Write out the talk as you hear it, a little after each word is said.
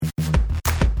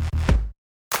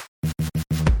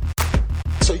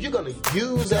going to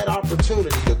use that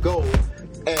opportunity to go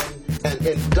and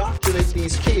indoctrinate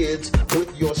these kids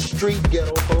with your street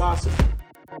ghetto philosophy.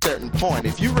 Certain point,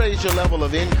 if you raise your level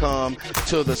of income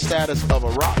to the status of a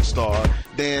rock star,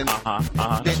 then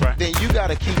then you got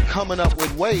to keep coming up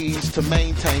with ways to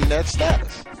maintain that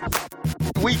status.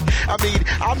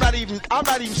 I'm not even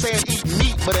saying eat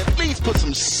meat, but at least put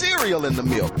some cereal in the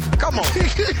milk. Come on.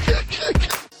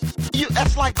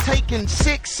 That's like taking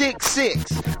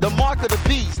 666, the mark of the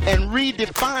beast, and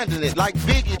redefining it like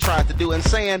Biggie tried to do and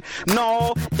saying,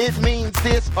 no, it means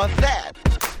this or that.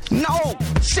 No,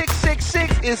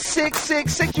 666 is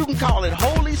 666. You can call it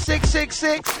Holy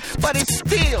 666, but it's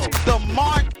still the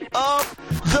mark of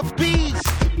the beast.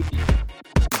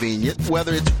 Convenient,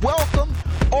 whether it's welcome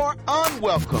or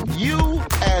unwelcome. You,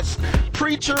 as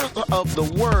preachers of the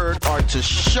word, are to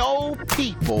show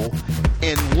people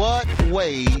in what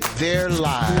way their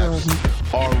lives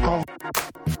are wrong.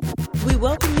 We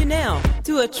welcome you now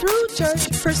to A True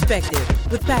Church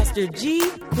Perspective with Pastor G.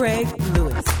 Craig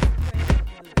Lewis.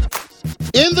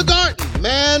 In the garden,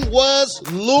 man was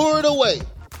lured away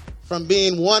from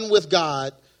being one with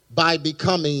God by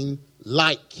becoming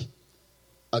like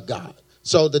a God.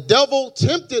 So the devil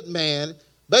tempted man,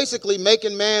 basically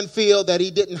making man feel that he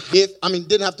didn't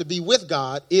have to be with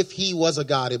God if he was a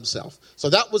God himself. So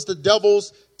that was the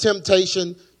devil's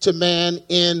temptation to man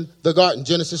in the garden.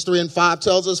 Genesis 3:5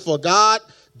 tells us, for God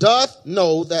doth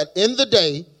know that in the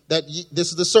day that this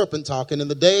is the serpent talking, in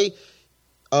the day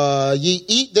ye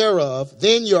eat thereof,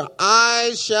 then your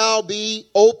eyes shall be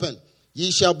open. Ye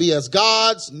shall be as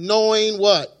gods, knowing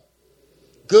what?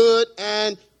 Good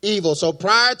and evil. So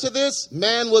prior to this,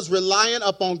 man was relying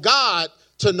upon God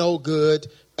to know good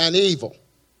and evil.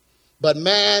 But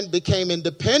man became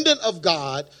independent of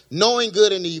God, knowing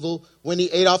good and evil, when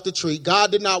he ate off the tree.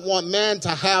 God did not want man to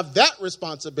have that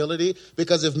responsibility,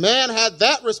 because if man had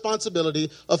that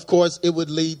responsibility, of course, it would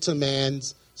lead to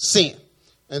man's sin.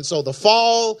 And so the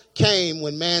fall came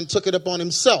when man took it upon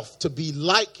himself to be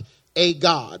like a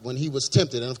God when he was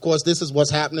tempted. And of course, this is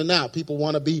what's happening now. People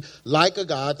want to be like a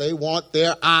God. They want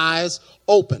their eyes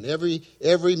open. Every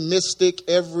mystic,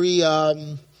 every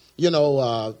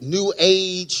new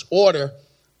age order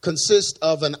consists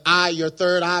of an eye, your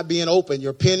third eye being open,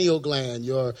 your pineal gland,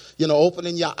 your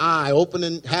opening your eye,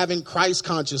 having Christ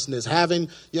consciousness, having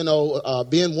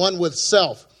being one with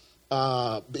self.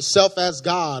 Self as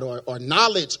God, or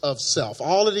knowledge of self.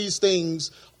 All of these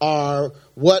things are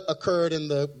what occurred in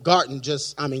the garden,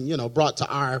 brought to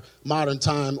our modern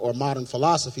time or modern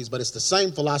philosophies. But it's the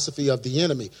same philosophy of the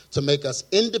enemy to make us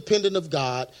independent of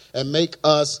God and make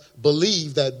us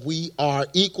believe that we are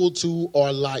equal to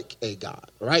or like a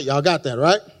God. Right? Y'all got that,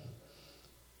 right?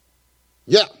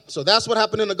 Yeah. So that's what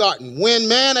happened in the garden. When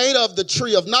man ate of the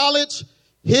tree of knowledge,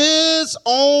 his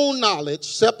own knowledge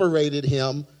separated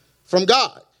him from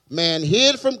God. Man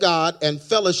hid from God and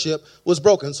fellowship was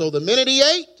broken. So the minute he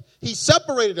ate, he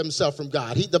separated himself from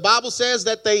God. The Bible says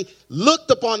that they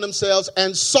looked upon themselves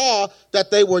and saw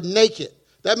that they were naked.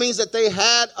 That means that they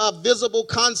had a visible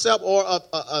concept or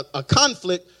a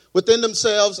conflict within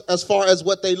themselves as far as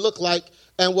what they look like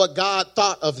and what God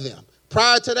thought of them.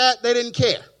 Prior to that, they didn't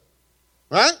care.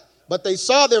 Right? But they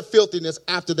saw their filthiness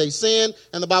after they sinned,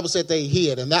 and the Bible said they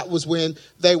hid. And that was when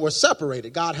they were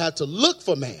separated. God had to look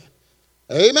for man.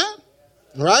 Amen?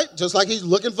 Right? Just like he's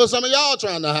looking for some of y'all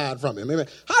trying to hide from him. Amen.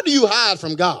 How do you hide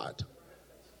from God?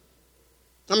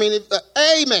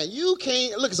 Amen. You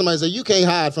can't, look at somebody and say, you can't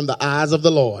hide from the eyes of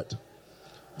the Lord.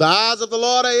 The eyes of the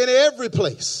Lord are in every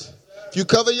place. If you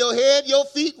cover your head, your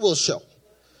feet will show.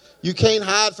 You can't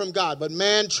hide from God. But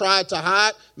man tried to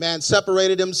hide. Man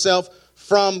separated himself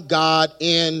from God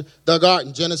in the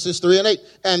garden. Genesis 3:8.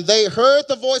 And they heard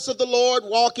the voice of the Lord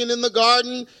walking in the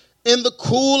garden in the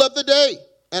cool of the day.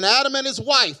 And Adam and his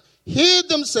wife hid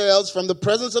themselves from the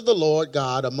presence of the Lord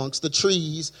God amongst the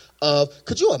trees of...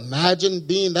 Could you imagine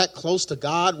being that close to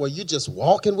God where you're just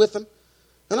walking with him?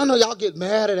 And I know y'all get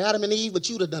mad at Adam and Eve, but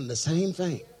you'd have done the same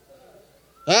thing.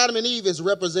 Adam and Eve is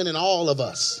representing all of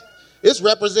us. It's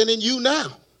representing you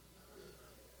now.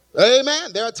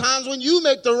 Amen. There are times when you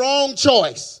make the wrong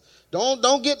choice.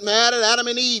 Don't get mad at Adam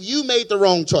and Eve. You made the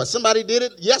wrong choice. Somebody did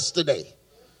it yesterday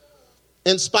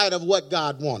in spite of what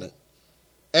God wanted.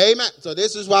 Amen. So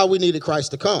this is why we needed Christ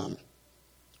to come.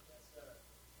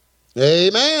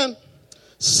 Amen.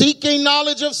 Seeking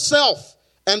knowledge of self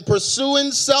and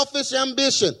pursuing selfish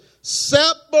ambition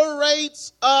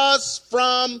separates us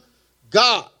from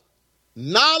God.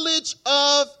 Knowledge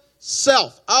of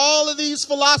self. All of these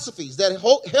philosophies that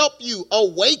help you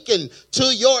awaken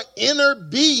to your inner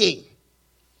being,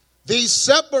 these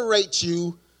separate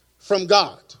you from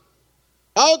God.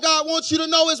 All God wants you to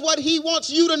know is what he wants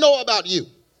you to know about you.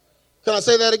 Can I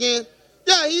say that again?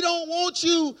 Yeah, he don't want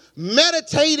you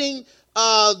meditating in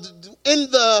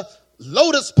the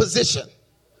lotus position.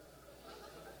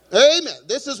 Amen.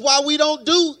 This is why we don't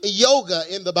do yoga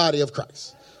in the body of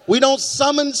Christ. We don't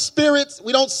summon spirits.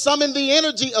 We don't summon the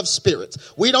energy of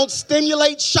spirits. We don't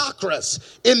stimulate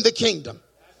chakras in the kingdom.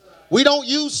 We don't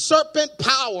use serpent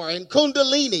power and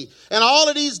kundalini and all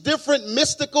of these different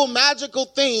mystical, magical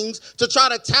things to try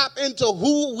to tap into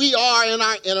who we are in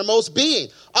our innermost being.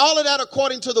 All of that,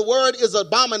 according to the word, is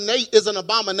an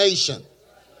abomination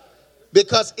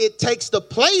because it takes the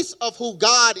place of who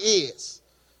God is.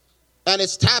 And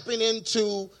it's tapping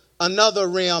into another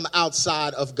realm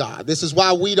outside of God. This is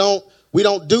why we don't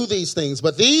do these things.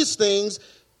 But these things,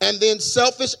 and then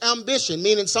selfish ambition,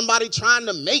 meaning somebody trying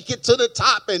to make it to the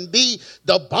top and be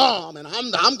the bomb, and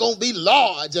I'm going to be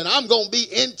large, and I'm going to be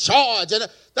in charge. And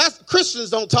Christians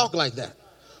don't talk like that.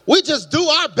 We just do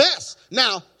our best.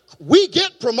 Now, we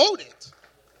get promoted.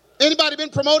 Anybody been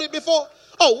promoted before?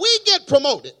 Oh, we get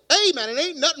promoted. Amen. And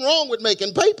ain't nothing wrong with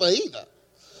making paper either.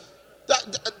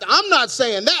 I'm not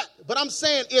saying that, but I'm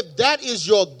saying if that is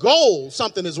your goal,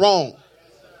 something is wrong.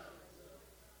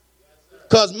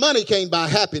 Because money can't buy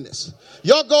happiness.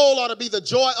 Your goal ought to be the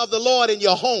joy of the Lord in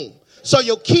your home so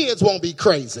your kids won't be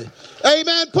crazy.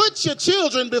 Amen. Put your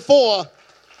children before.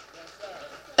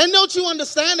 And don't you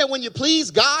understand that when you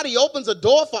please God, he opens a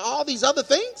door for all these other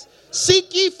things?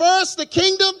 Seek ye first the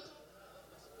kingdom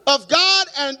of God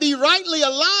and be rightly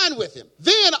aligned with him.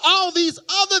 Then all these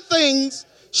other things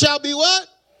shall be what?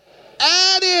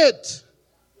 Added.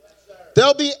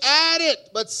 They'll be added.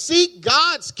 But seek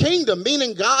God's kingdom,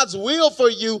 meaning God's will for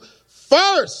you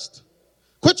first.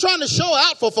 Quit trying to show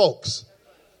out for folks.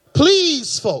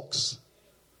 Please, folks.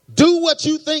 Do what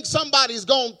you think somebody's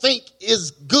going to think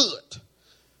is good.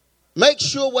 Make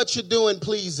sure what you're doing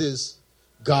pleases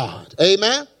God.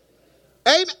 Amen?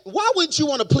 Amen. Why wouldn't you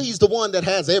want to please the one that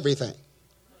has everything?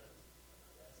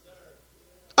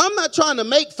 I'm not trying to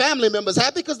make family members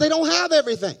happy because they don't have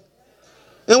everything.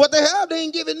 And what they have, they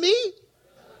ain't giving me.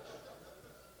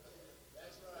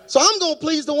 So I'm going to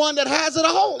please the one that has it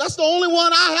all. That's the only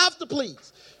one I have to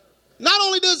please. Not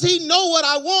only does he know what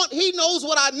I want, he knows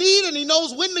what I need, and he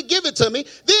knows when to give it to me.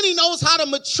 Then he knows how to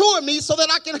mature me so that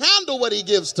I can handle what he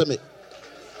gives to me.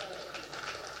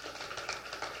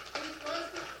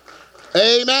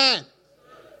 Amen.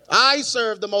 I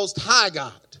serve the Most High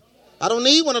God. I don't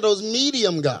need one of those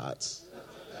medium gods.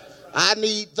 I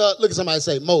need look at somebody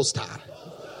say, Most High.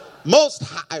 Most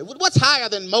High. What's higher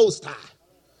than Most High?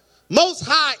 Most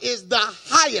High is the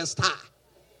highest high.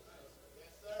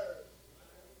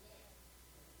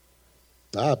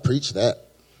 I preach that.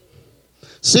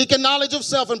 Seeking knowledge of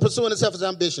self and pursuing selfish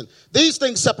ambition. These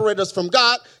things separate us from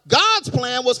God. God's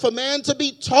plan was for man to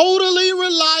be totally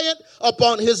reliant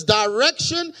upon his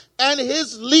direction and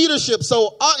his leadership.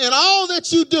 So in all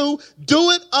that you do,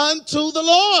 do it unto the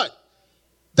Lord.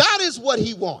 That is what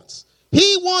he wants.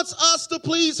 He wants us to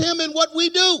please him in what we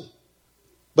do.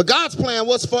 But God's plan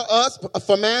was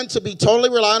for man to be totally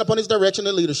reliant upon his direction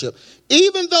and leadership.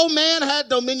 Even though man had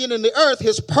dominion in the earth,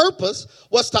 his purpose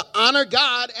was to honor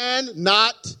God and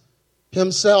not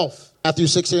himself. Matthew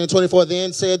 16:24,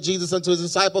 then said Jesus unto his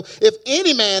disciples, if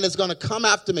any man is going to come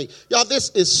after me. Y'all, this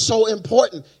is so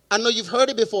important. I know you've heard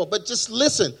it before, but just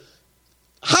listen.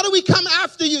 How do we come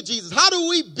after you, Jesus? How do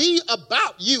we be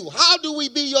about you? How do we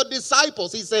be your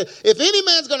disciples? He said, if any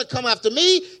man's going to come after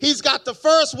me, he's got to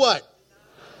first what?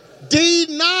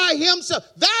 Deny himself.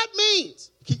 That means,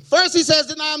 first he says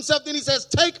deny himself, then he says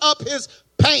take up his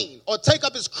pain or take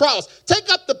up his cross.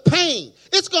 Take up the pain.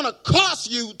 It's going to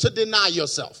cost you to deny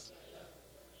yourself.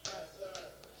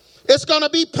 It's going to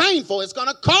be painful. It's going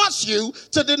to cost you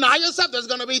to deny yourself. There's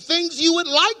going to be things you would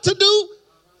like to do.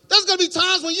 There's going to be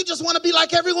times when you just want to be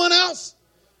like everyone else.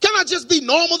 Can I just be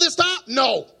normal this time?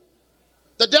 No.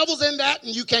 The devil's in that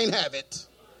and you can't have it.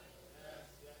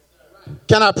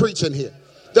 Can I preach in here?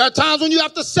 There are times when you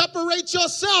have to separate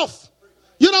yourself.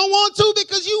 You don't want to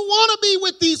because you want to be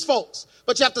with these folks.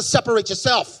 But you have to separate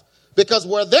yourself because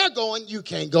where they're going, you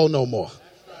can't go no more.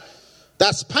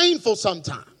 That's painful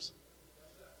sometimes.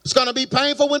 It's going to be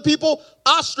painful when people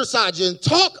ostracize you and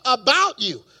talk about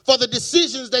you for the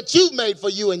decisions that you've made for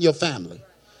you and your family.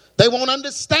 They won't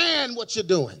understand what you're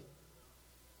doing.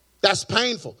 That's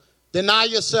painful. Deny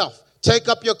yourself. Take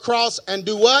up your cross and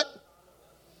do what?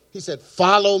 He said,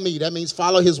 follow me. That means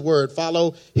follow his word.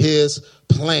 Follow his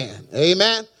plan.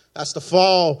 Amen. That's the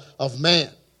fall of man.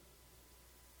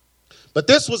 But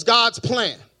this was God's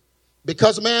plan.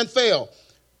 Because man fell.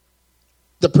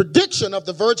 The prediction of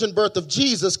the virgin birth of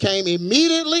Jesus came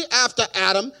immediately after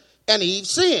Adam and Eve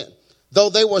sinned. Though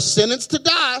they were sentenced to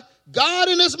die, God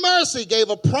in his mercy gave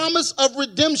a promise of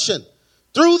redemption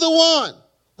through the one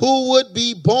who would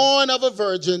be born of a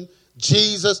virgin,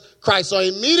 Jesus Christ. So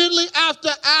immediately after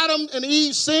Adam and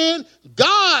Eve sinned,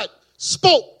 God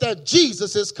spoke that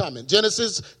Jesus is coming.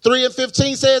 Genesis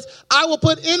 3:15 says, I will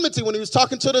put enmity. When he was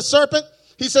talking to the serpent,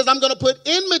 he says, I'm going to put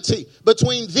enmity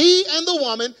between thee and the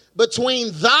woman,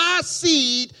 between thy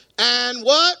seed and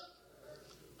what?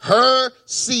 Her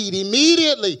seed.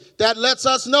 Immediately, that lets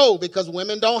us know, because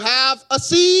women don't have a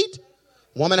seed,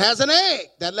 woman has an egg.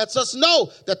 That lets us know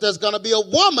that there's going to be a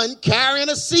woman carrying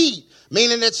a seed,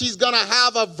 meaning that she's going to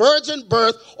have a virgin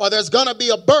birth, or there's going to be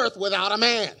a birth without a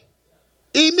man.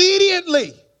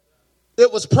 Immediately,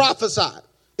 it was prophesied.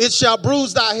 It shall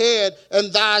bruise thy head,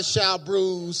 and thou shalt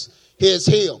bruise his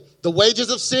heel. The wages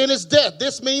of sin is death.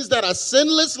 This means that a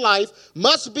sinless life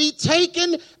must be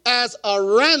taken as a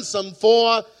ransom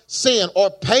for sin,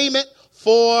 or payment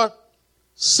for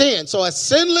sin. So a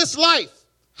sinless life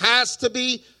has to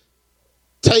be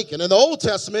taken. In the Old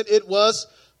Testament, it was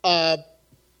the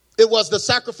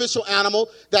sacrificial animal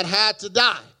that had to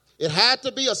die. It had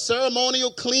to be a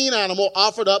ceremonial clean animal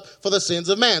offered up for the sins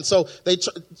of man. So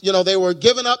they were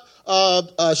giving up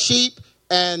sheep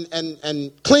and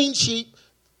clean sheep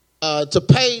to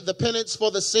pay the penance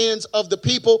for the sins of the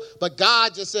people. But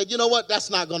God just said, you know what? That's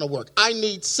not going to work. I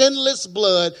need sinless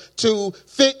blood to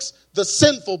fix the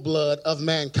sinful blood of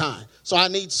mankind. So I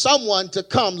need someone to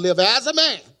come live as a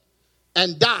man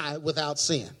and die without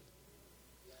sin.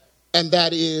 And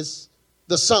that is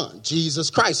the Son, Jesus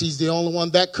Christ. He's the only one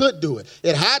that could do it.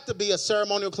 It had to be a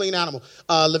ceremonial clean animal.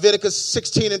 Leviticus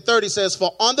 16:30 says,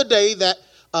 for on the day that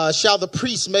shall the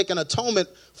priest make an atonement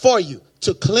for you,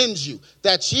 to cleanse you,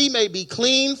 that ye may be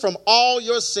clean from all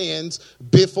your sins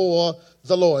before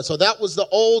the Lord. So that was the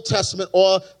Old Testament,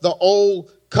 or the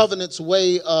Old Covenant's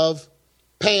way of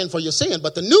paying for your sin.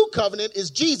 But the new covenant is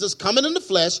Jesus coming in the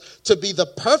flesh to be the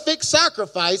perfect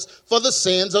sacrifice for the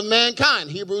sins of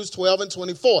mankind. Hebrews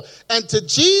 12:24. And to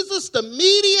Jesus, the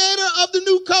mediator of the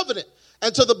new covenant,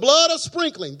 and to the blood of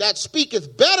sprinkling that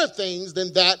speaketh better things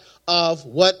than that of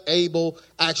what Abel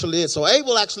actually is. So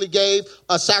Abel actually gave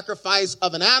a sacrifice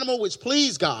of an animal which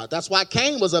pleased God. That's why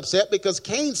Cain was upset, because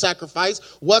Cain's sacrifice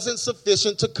wasn't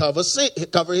sufficient to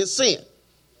cover his sin.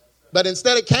 But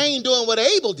instead of Cain doing what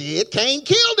Abel did, Cain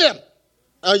killed him.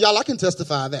 Y'all, I can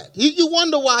testify that. You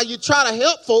wonder why you try to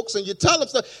help folks and you tell them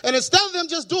stuff, and instead of them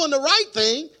just doing the right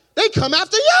thing, they come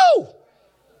after you.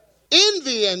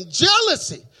 Envy and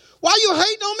jealousy. Why you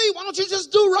hating on me? Why don't you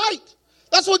just do right?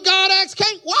 That's what God asked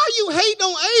Cain. Why are you hating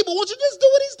on Abel? Why don't you just do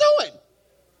what he's doing?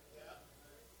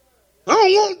 I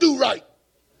don't want to do right.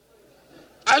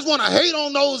 I just want to hate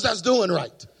on those that's doing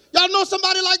right. Y'all know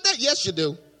somebody like that? Yes, you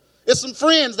do. It's some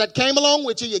friends that came along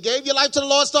with you. You gave your life to the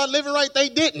Lord, started living right. They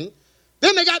didn't.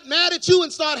 Then they got mad at you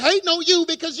and started hating on you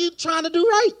because you're trying to do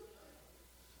right.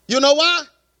 You know why?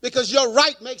 Because your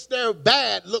right makes their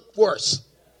bad look worse.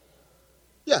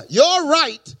 Yeah, your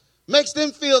right makes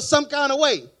them feel some kind of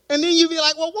way. And then you be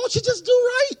like, well, won't you just do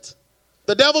right?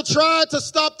 The devil tried to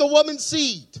stop the woman's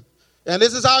seed. And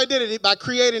this is how he did it, by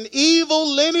creating evil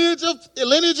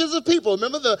lineages of people.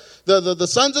 Remember the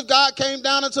sons of God came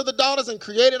down into the daughters and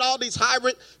created all these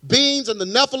hybrid beings and the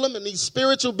Nephilim and these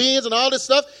spiritual beings and all this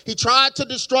stuff. He tried to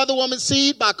destroy the woman's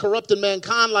seed by corrupting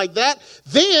mankind like that.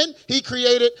 Then he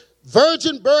created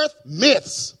virgin birth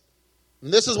myths.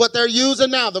 And this is what they're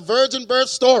using now, the virgin birth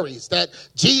stories, that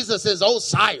Jesus is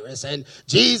Osiris and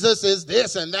Jesus is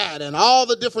this and that, and all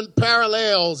the different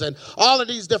parallels and all of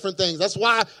these different things. That's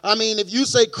why, if you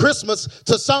say Christmas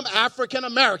to some African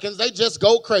Americans, they just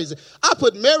go crazy. I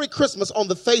put Merry Christmas on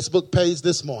the Facebook page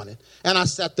this morning, and I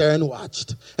sat there and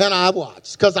watched,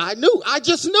 because I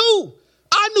just knew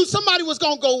somebody was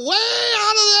going to go way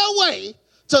out of their way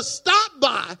to stop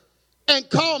by and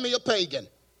call me a pagan.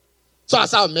 So I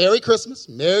saw Merry Christmas,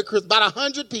 about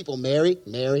 100 people. Merry.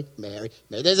 They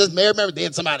just Merry.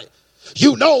 Then somebody,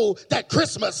 you know that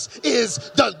Christmas is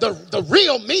the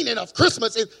real meaning of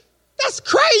Christmas. That's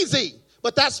crazy.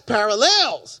 But that's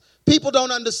parallels. People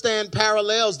don't understand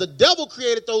parallels. The devil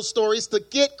created those stories to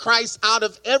get Christ out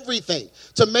of everything,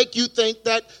 to make you think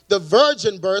that the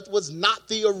virgin birth was not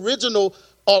the original,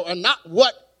 or not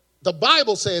what the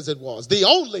Bible says it was, the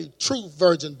only true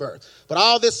virgin birth. But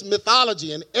all this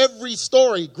mythology and every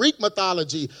story, Greek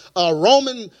mythology,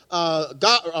 Roman,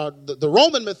 the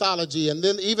Roman mythology, and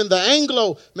then even the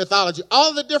Anglo mythology,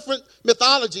 all the different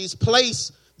mythologies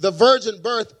place the virgin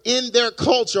birth in their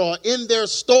culture or in their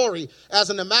story as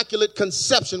an immaculate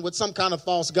conception with some kind of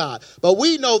false god. But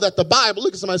we know that the Bible,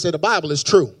 look at somebody say the Bible is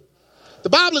true. The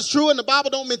Bible is true, and the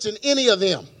Bible don't mention any of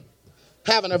them.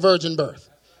 having a virgin birth.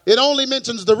 It only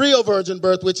mentions the real virgin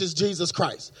birth, which is Jesus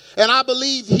Christ. And I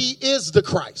believe he is the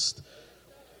Christ.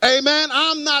 Amen.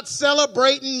 I'm not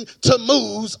celebrating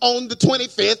Tammuz on the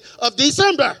 25th of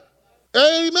December.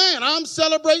 Amen. I'm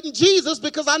celebrating Jesus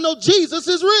because I know Jesus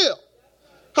is real.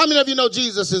 How many of you know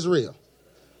Jesus is real?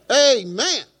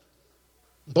 Amen.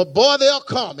 But boy, they'll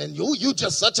come and you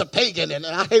just such a pagan. And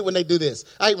I hate when they do this.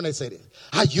 I hate when they say this.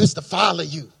 I used to follow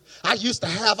you. I used to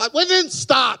have. Well, then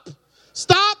stop.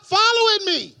 Stop following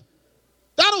me.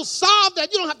 That'll solve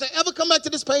that. You don't have to ever come back to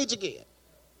this page again.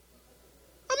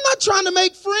 I'm not trying to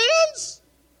make friends.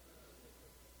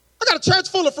 I got a church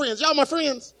full of friends. Y'all my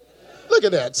friends? Look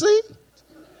at that. See?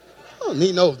 I don't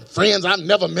need no friends I've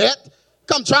never met.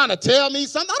 Come trying to tell me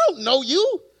something. I don't know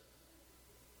you.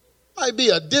 Might be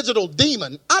a digital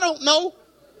demon. I don't know.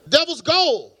 Devil's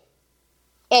goal.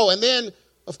 Oh, and then,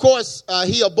 of course,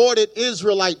 he aborted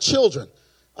Israelite children.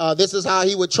 This is how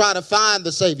he would try to find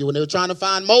the Savior. When they were trying to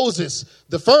find Moses,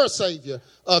 the first Savior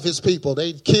of his people,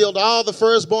 they killed all the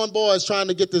firstborn boys trying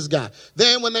to get this guy.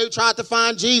 Then when they tried to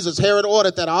find Jesus, Herod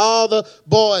ordered that all the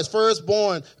boys,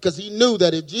 firstborn, because he knew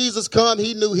that if Jesus come,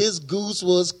 he knew his goose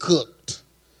was cooked.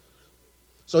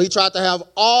 So he tried to have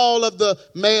all of the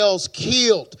males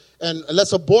killed. And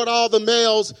let's abort all the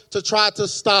males to try to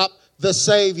stop the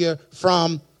Savior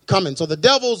from coming. So the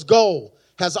devil's goal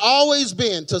has always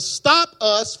been to stop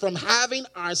us from having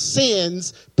our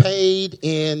sins paid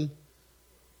in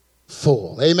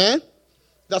full. Amen?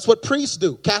 That's what priests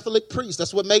do, Catholic priests.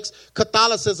 That's what makes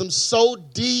Catholicism so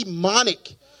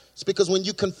demonic. It's because when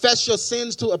you confess your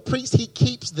sins to a priest, he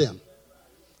keeps them.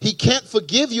 He can't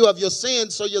forgive you of your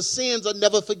sins, so your sins are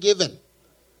never forgiven.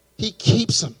 He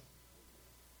keeps them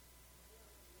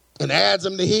and adds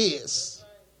them to his.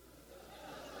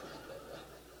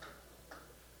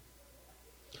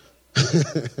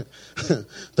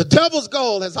 The devil's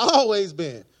goal has always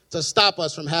been to stop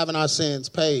us from having our sins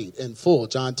paid in full.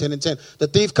 John 10:10. The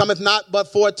thief cometh not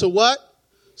but for to what?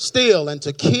 Steal and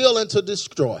to kill and to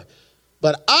destroy.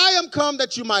 But I am come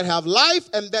that you might have life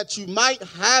and that you might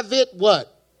have it what?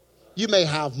 You may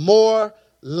have more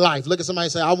life. Look at somebody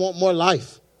and say, I want more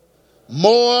life.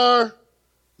 More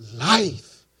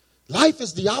life. Life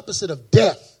is the opposite of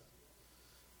death.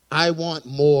 I want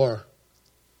more.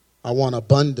 I want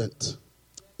abundant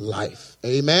life.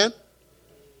 Amen.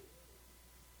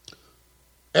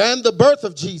 And the birth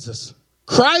of Jesus.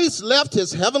 Christ left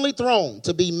his heavenly throne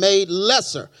to be made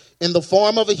lesser in the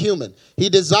form of a human. He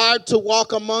desired to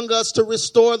walk among us to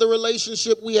restore the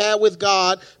relationship we had with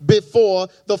God before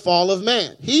the fall of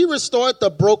man. He restored the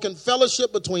broken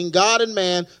fellowship between God and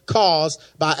man caused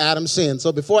by Adam's sin.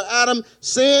 So before Adam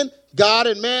sinned, God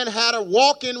and man had a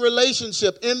walk-in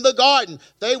relationship in the garden.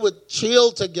 They would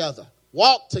chill together,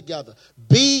 walk together,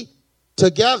 be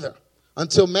together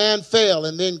until man fell.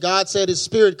 And then God said his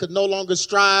spirit could no longer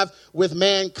strive with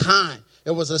mankind.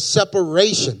 It was a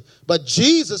separation. But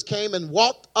Jesus came and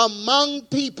walked among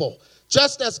people,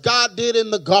 just as God did in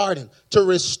the garden, to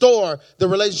restore the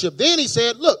relationship. Then he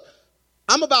said, look,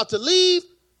 I'm about to leave,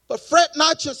 but fret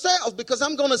not yourselves, because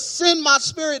I'm going to send my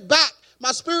spirit back.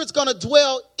 My spirit's going to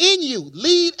dwell in you,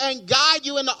 lead and guide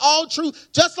you into all truth,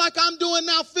 just like I'm doing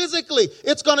now physically.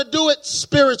 It's going to do it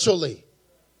spiritually.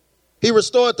 He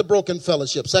restored the broken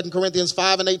fellowship. 2 Corinthians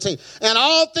 5:18. And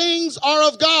all things are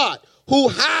of God, who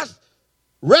hath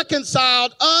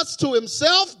reconciled us to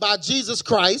himself by Jesus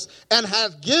Christ, and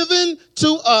hath given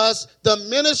to us the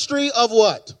ministry of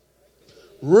what?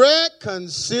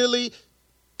 Reconciliation.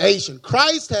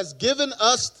 Christ has given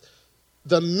us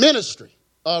the ministry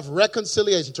of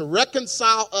reconciliation, to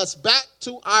reconcile us back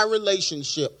to our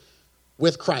relationship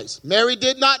with Christ. Mary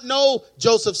did not know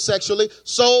Joseph sexually,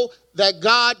 so that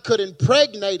God could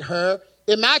impregnate her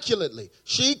immaculately.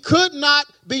 She could not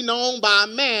be known by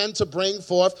a man to bring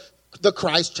forth the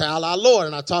Christ child, our Lord.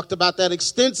 And I talked about that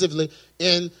extensively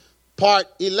in part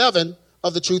 11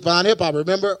 of the Truth Behind Hip Hop.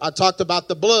 Remember, I talked about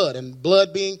the blood and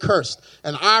blood being cursed,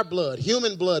 and our blood,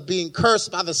 human blood, being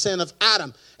cursed by the sin of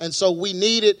Adam. And so we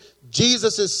needed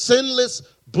Jesus' sinless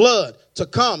blood to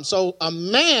come. So a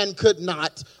human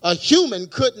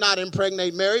could not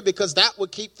impregnate Mary, because that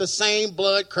would keep the same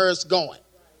blood curse going.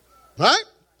 Right?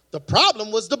 The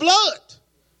problem was the blood.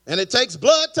 And it takes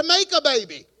blood to make a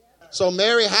baby. So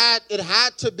Mary had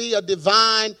to be a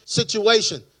divine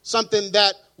situation, something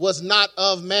that was not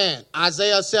of man.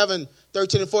 Isaiah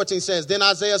 7:13-14 says, Then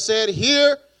Isaiah said,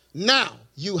 Hear now,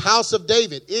 you house of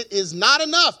David, it is not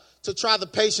enough to try the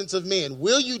patience of men.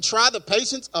 Will you try the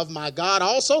patience of my God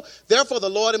also? Therefore the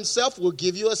Lord himself will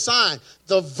give you a sign.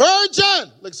 The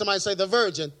virgin, look, somebody say the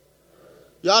virgin.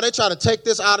 Y'all, they try to take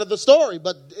this out of the story,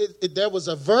 but there was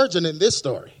a virgin in this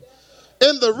story.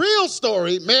 In the real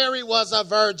story, Mary was a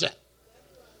virgin.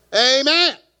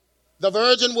 Amen. The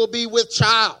virgin will be with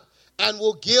child and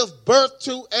will give birth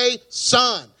to a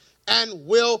son and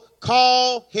will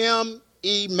call him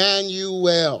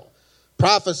Emmanuel,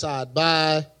 prophesied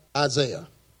by Isaiah.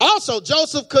 Also,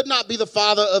 Joseph could not be the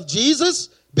father of Jesus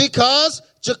because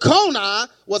Jeconiah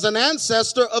was an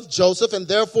ancestor of Joseph, and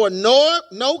therefore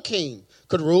no king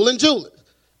could rule in Judah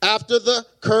after the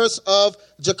curse of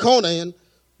Jeconiah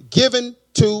given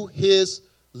to his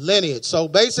lineage. So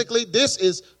basically, this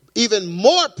is even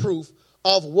more proof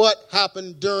of what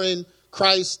happened during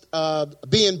Christ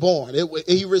being born.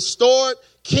 He restored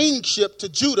kingship to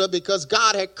Judah because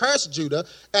God had cursed Judah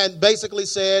and basically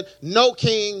said no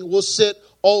king will sit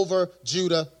over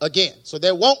Judah again. So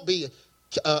there won't be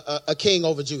a king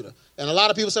over Judah. And a lot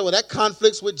of people say, well, that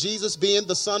conflicts with Jesus being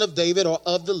the son of David or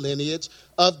of the lineage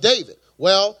of David.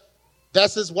 Well,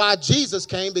 this is why Jesus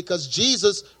came, because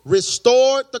Jesus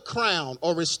restored the crown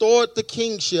or restored the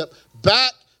kingship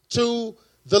back to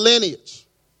the lineage.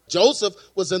 Joseph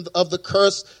was of the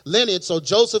cursed lineage, so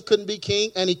Joseph couldn't be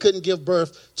king and he couldn't give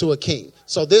birth to a king.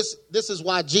 So this is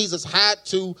why Jesus had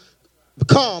to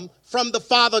come from the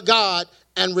Father God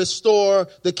and restore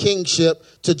the kingship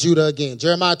to Judah again.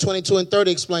 Jeremiah 22:30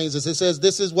 explains this. It says,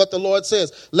 this is what the Lord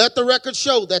says. Let the record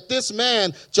show that this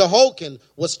man, Jehoiakim,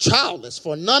 was childless,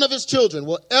 for none of his children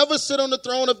will ever sit on the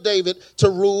throne of David to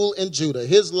rule in Judah.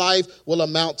 His life will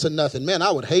amount to nothing. Man,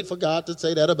 I would hate for God to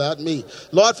say that about me.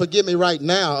 Lord, forgive me right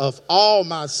now of all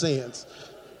my sins.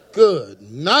 Good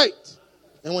night.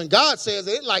 And when God says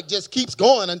it, like just keeps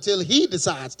going until he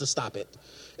decides to stop it.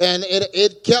 And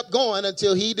it kept going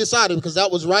until he decided, because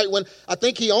that was right when I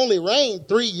think he only reigned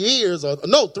 3 years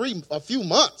a few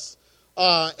months.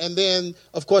 And then,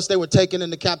 of course, they were taken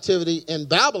into captivity in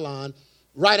Babylon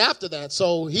right after that.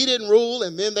 So he didn't rule,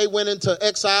 and then they went into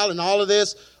exile, and all of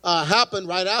this happened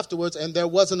right afterwards. And there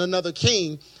wasn't another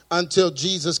king until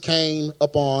Jesus came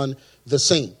upon the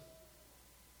scene.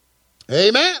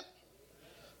 Amen.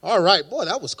 All right. Boy,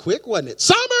 that was quick, wasn't it?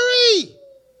 Summary.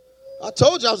 I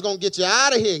told you I was going to get you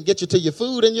out of here and get you to your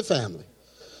food and your family.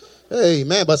 Hey,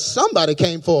 man, but somebody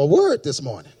came for a word this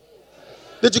morning.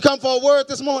 Did you come for a word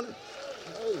this morning?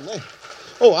 Amen.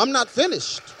 Oh, I'm not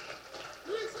finished.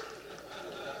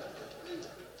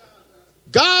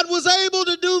 God was able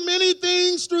to do many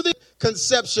things through the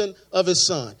conception of his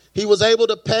son. He was able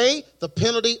to pay the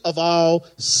penalty of all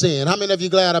sin. How many of you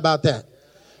glad about that?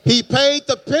 He paid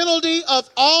the penalty of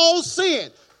all sin,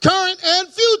 current and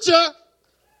future.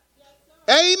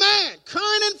 Amen.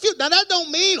 Current and future. Now, that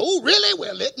don't mean, oh, really?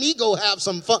 Well, let me go have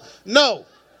some fun. No.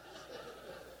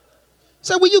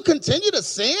 So will you continue to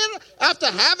sin after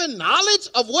having knowledge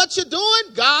of what you're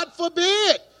doing? God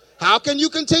forbid. How can you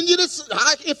continue to,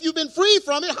 if you've been free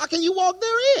from it, how can you walk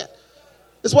therein?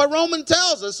 That's what Romans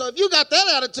tells us. So if you got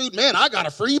that attitude, man, I got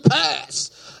a free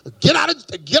pass. Get out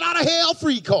of hell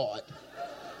free card.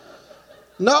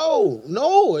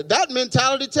 No, that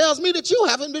mentality tells me that you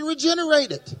haven't been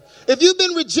regenerated. If you've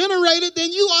been regenerated,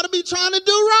 then you ought to be trying to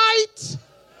do right.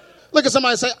 Look at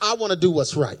somebody and say, I want to do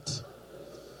what's right.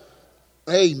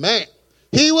 Amen.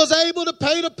 He was able to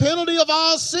pay the penalty of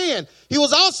all sin. He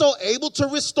was also able to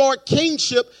restore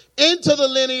kingship into the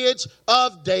lineage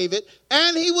of David.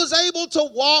 And he was able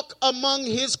to walk among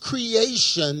his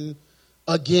creation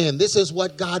again. This is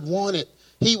what God wanted.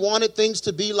 He wanted things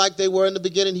to be like they were in the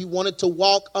beginning. He wanted to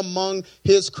walk among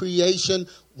his creation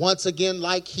once again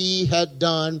like he had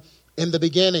done in the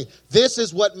beginning. This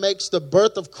is what makes the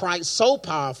birth of Christ so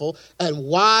powerful and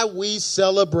why we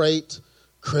celebrate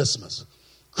Christmas.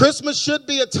 Christmas should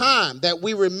be a time that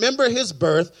we remember his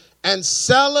birth and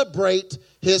celebrate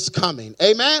his coming.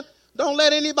 Amen? Don't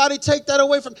let anybody take that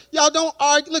away from you. Y'all don't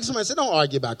argue. Look at somebody and say, don't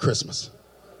argue about Christmas.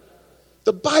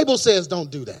 The Bible says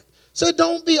don't do that. So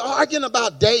don't be arguing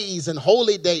about days and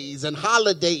holy days and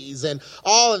holidays and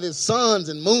all of this suns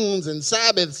and moons and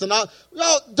Sabbaths and all.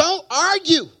 Y'all don't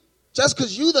argue just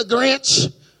because you the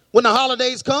Grinch when the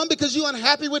holidays come because you're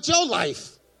unhappy with your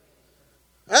life.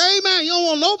 Amen. You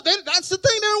don't want that's the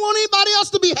thing. They don't want anybody else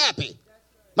to be happy.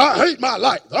 I hate my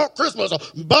life. Oh, Christmas,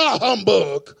 bah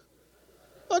humbug.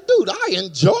 But dude, I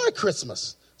enjoy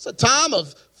Christmas. It's a time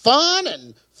of fun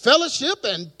and fellowship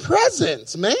and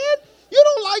presents, man. You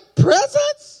don't like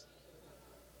presents?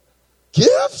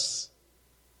 Gifts?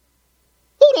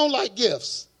 Who don't like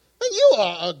gifts? And you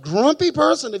are a grumpy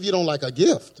person if you don't like a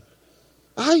gift.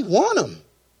 I want them.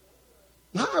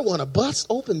 I want to bust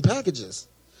open packages,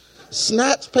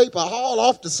 snatch paper all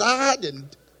off the side, and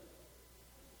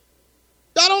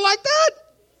y'all don't like that?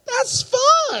 That's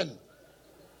fun.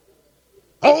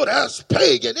 Oh, that's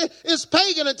pagan. It's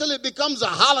pagan until it becomes a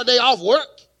holiday off work.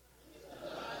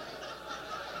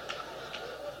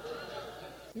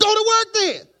 Go to work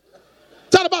then.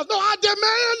 Tell the boss, no, I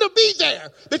demand to be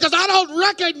there because I don't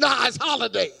recognize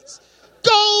holidays.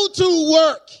 Go to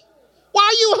work. Why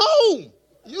are you home?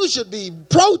 You should be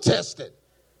protesting.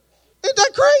 Isn't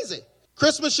that crazy?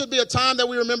 Christmas should be a time that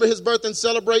we remember his birth and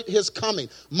celebrate his coming.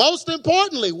 Most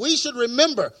importantly, we should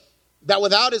remember that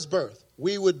without his birth,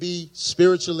 we would be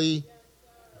spiritually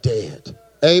dead.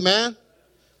 Amen?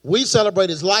 We celebrate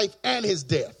his life and his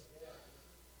death.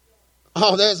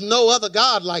 Oh, there's no other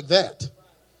God like that.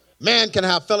 Man can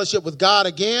have fellowship with God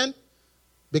again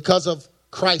because of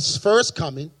Christ's first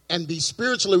coming and be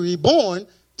spiritually reborn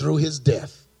through his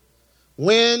death.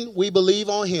 When we believe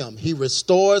on him, he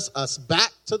restores us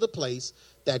back to the place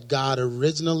that God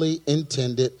originally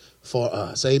intended for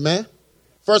us. Amen.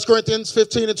 1 Corinthians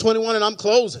 15:21, and I'm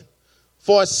closing.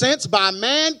 For since by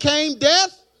man came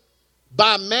death,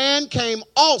 by man came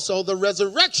also the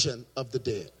resurrection of the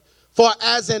dead. For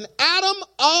as in Adam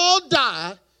all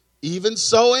die, even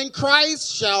so in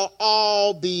Christ shall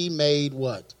all be made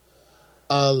what?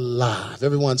 Alive.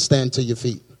 Everyone stand to your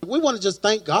feet. We want to just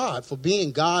thank God for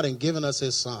being God and giving us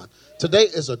his son. Today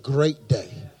is a great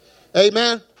day.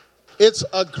 Amen. It's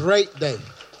a great day.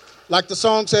 Like the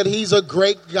song said, he's a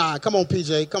great God. Come on,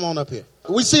 PJ. Come on up here.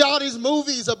 We see all these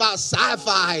movies about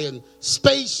sci-fi and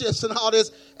spaceships and all this.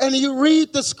 And you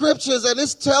read the scriptures and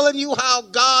it's telling you how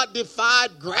God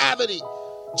defied gravity.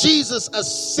 Jesus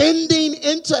ascending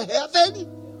into heaven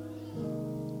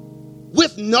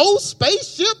with no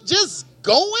spaceship, just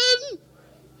going.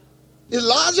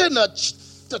 Elijah in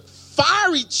the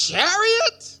fiery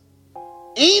chariot.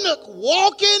 Enoch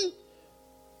walking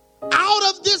out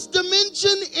of this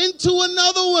dimension into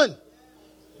another one.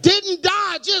 Didn't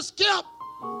die, just kept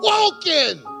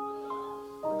walking.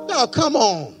 No, come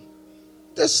on.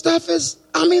 This stuff is,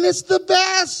 it's the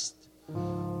best.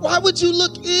 Why would you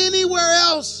look anywhere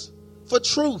else for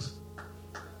truth?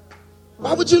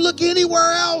 Why would you look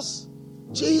anywhere else?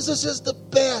 Jesus is the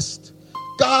best.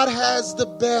 God has the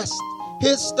best.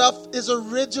 His stuff is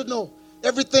original.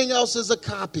 Everything else is a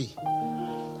copy.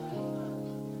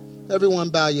 Everyone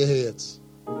bow your heads.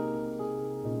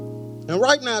 And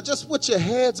right now, just with your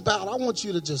heads bowed, I want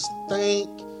you to just thank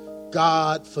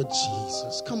God for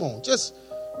Jesus. Come on, just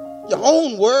your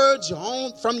own words,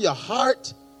 from your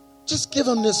heart. Just give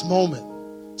him this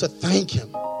moment to thank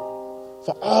him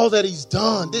for all that he's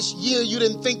done. This year, you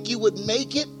didn't think you would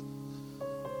make it.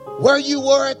 Where you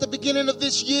were at the beginning of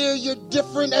this year, you're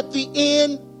different at the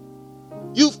end.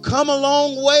 You've come a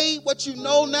long way. What you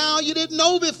know now, you didn't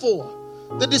know before.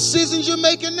 The decisions you're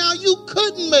making now, you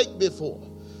couldn't make before.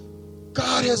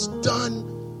 God has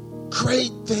done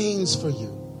great things for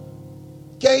you.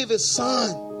 Gave his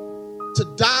son to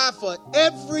die for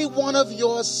every one of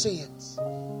your sins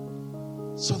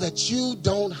so that you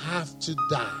don't have to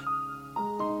die,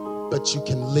 but you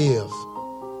can live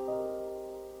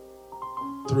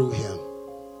through him.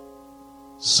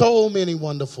 So many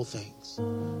wonderful things.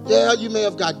 Yeah, you may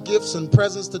have got gifts and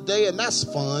presents today, and that's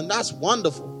fun. That's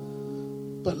wonderful.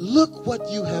 But look what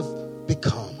you have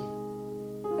become.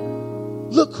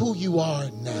 Look who you are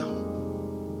now.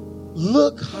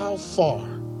 Look how far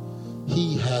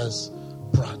he has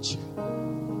brought you.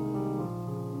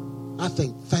 I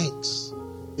think thanks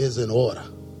is in order.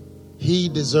 He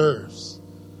deserves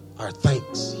our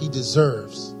thanks. He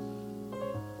deserves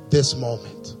this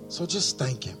moment. So just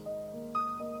thank him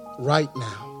right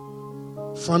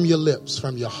now, from your lips,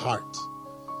 from your heart.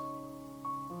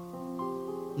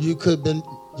 You could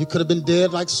have been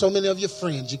dead like so many of your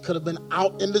friends. You could have been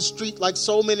out in the street like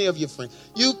so many of your friends.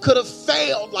 You could have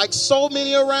failed like so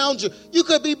many around you. You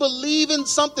could be believing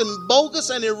something bogus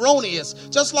and erroneous,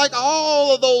 just like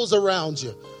all of those around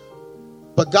you.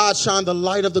 But God shined the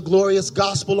light of the glorious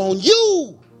gospel on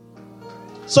you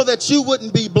so that you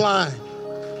wouldn't be blind.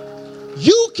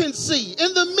 You can see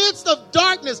in the midst of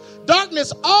darkness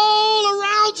all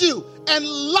around you, and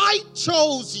light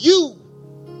chose you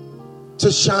to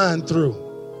shine through.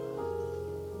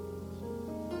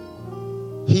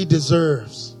 He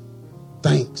deserves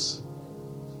thanks.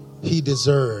 He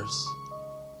deserves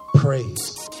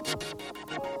praise.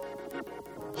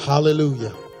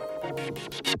 Hallelujah.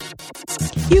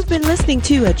 You've been listening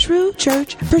to A True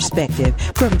Church Perspective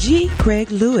from G. Craig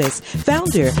Lewis,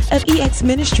 founder of EX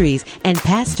Ministries and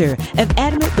pastor of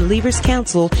Adamant Believers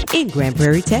Council in Grand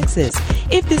Prairie, Texas.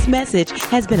 If this message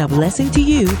has been a blessing to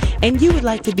you and you would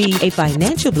like to be a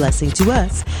financial blessing to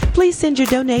us, please send your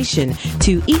donation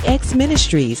to EX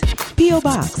Ministries, P.O.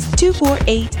 Box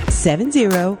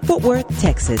 24870, Fort Worth,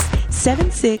 Texas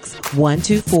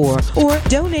 76124, or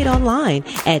donate online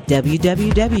at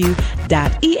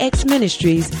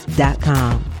www.exministries.com.